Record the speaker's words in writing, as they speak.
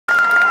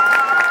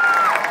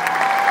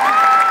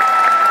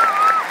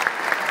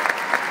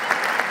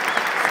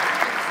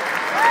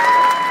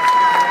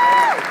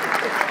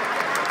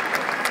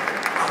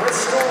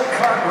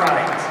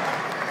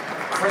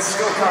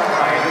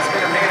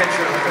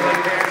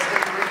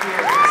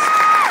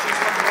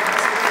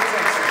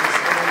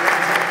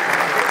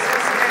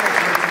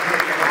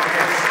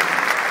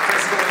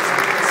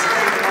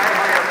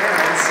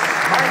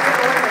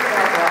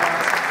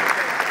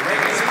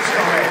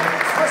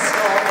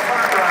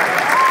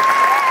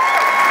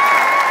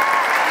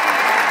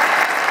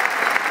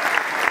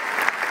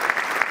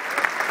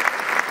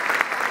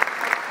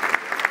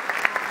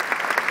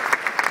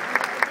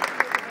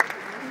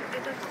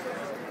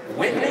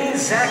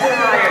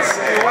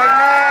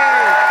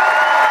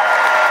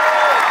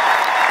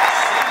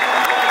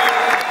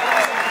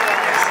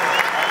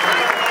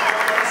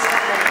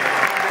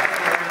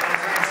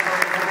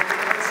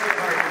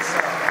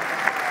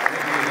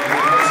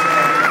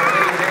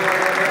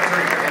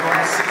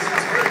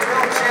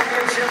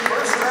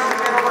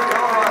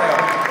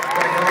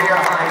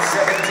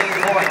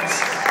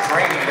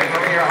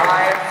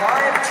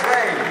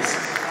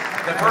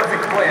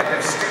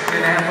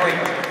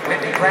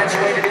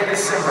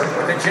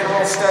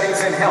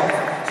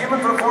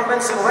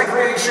Arts and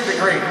Recreation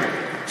degree.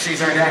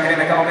 She's earned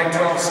academic All Big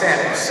 12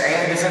 status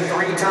and is a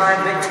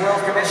 3-time Big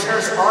 12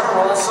 Commissioner's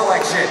Honor Roll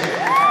selection.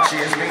 She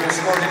is being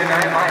escorted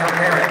tonight by her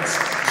parents,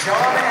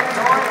 John and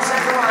Dawn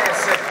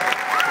Zachariason.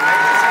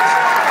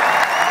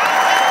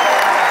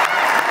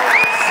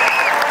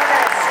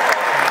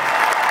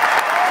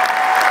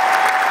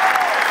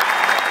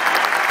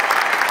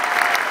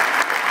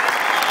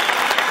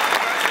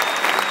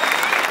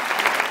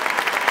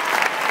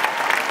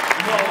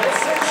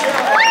 Ladies and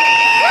gentlemen,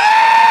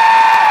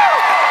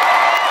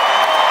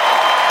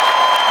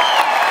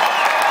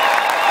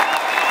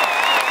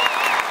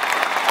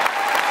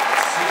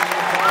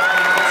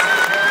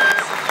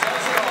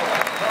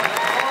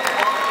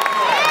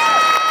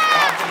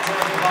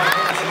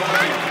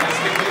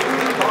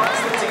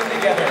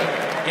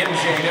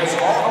 MJ does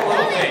all the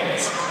little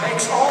things,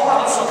 makes all the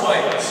hustle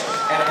plays,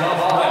 and above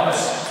all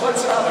else,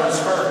 puts others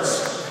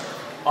first.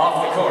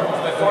 Off the court,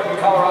 the Thornton,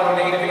 Colorado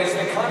native is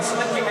the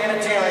consummate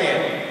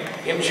humanitarian.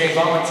 MJ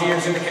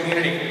volunteers in the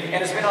community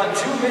and has been on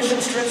 2 mission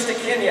trips to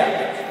Kenya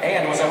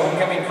and was a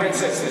homecoming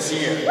princess this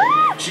year.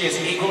 She is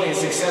equally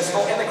as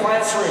successful in the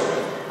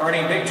classroom,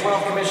 earning Big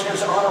 12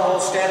 Commissioner's Honor Roll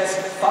status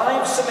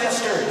 5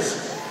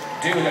 semesters.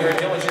 Due to her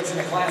diligence in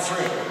the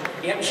classroom,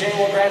 MJ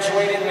will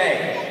graduate in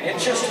May in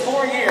just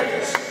 4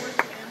 years.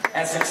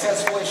 As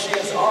successful as she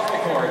is off the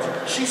court,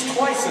 she's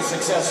twice as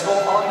successful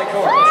on the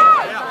court.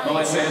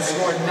 Melissa has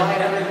scored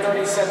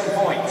 937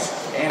 points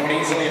and would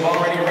easily have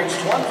already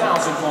reached 1,000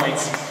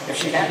 points if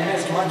she hadn't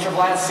missed much of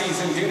last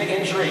season due to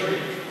injury.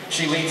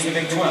 She leads the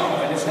Big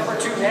 12 and is number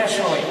 2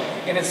 nationally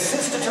in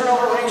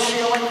assist-to-turnover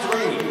ratio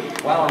at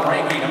 3, while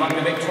ranking among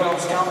the Big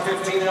 12's top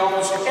 15 in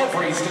almost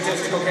every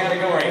statistical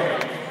category.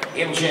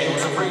 MJ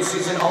was a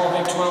preseason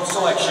All-Big 12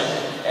 selection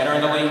and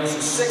earned the league's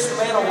 6th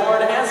Man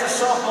Award as a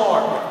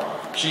sophomore.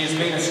 She is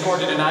being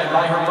escorted tonight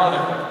by her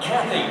mother,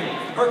 Kathy,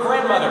 her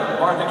grandmother,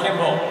 Martha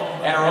Kimball,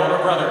 and her older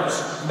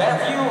brothers,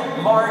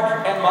 Matthew,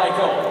 Mark, and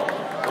Michael.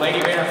 Lady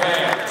Bear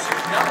fans,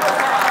 number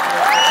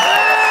 5.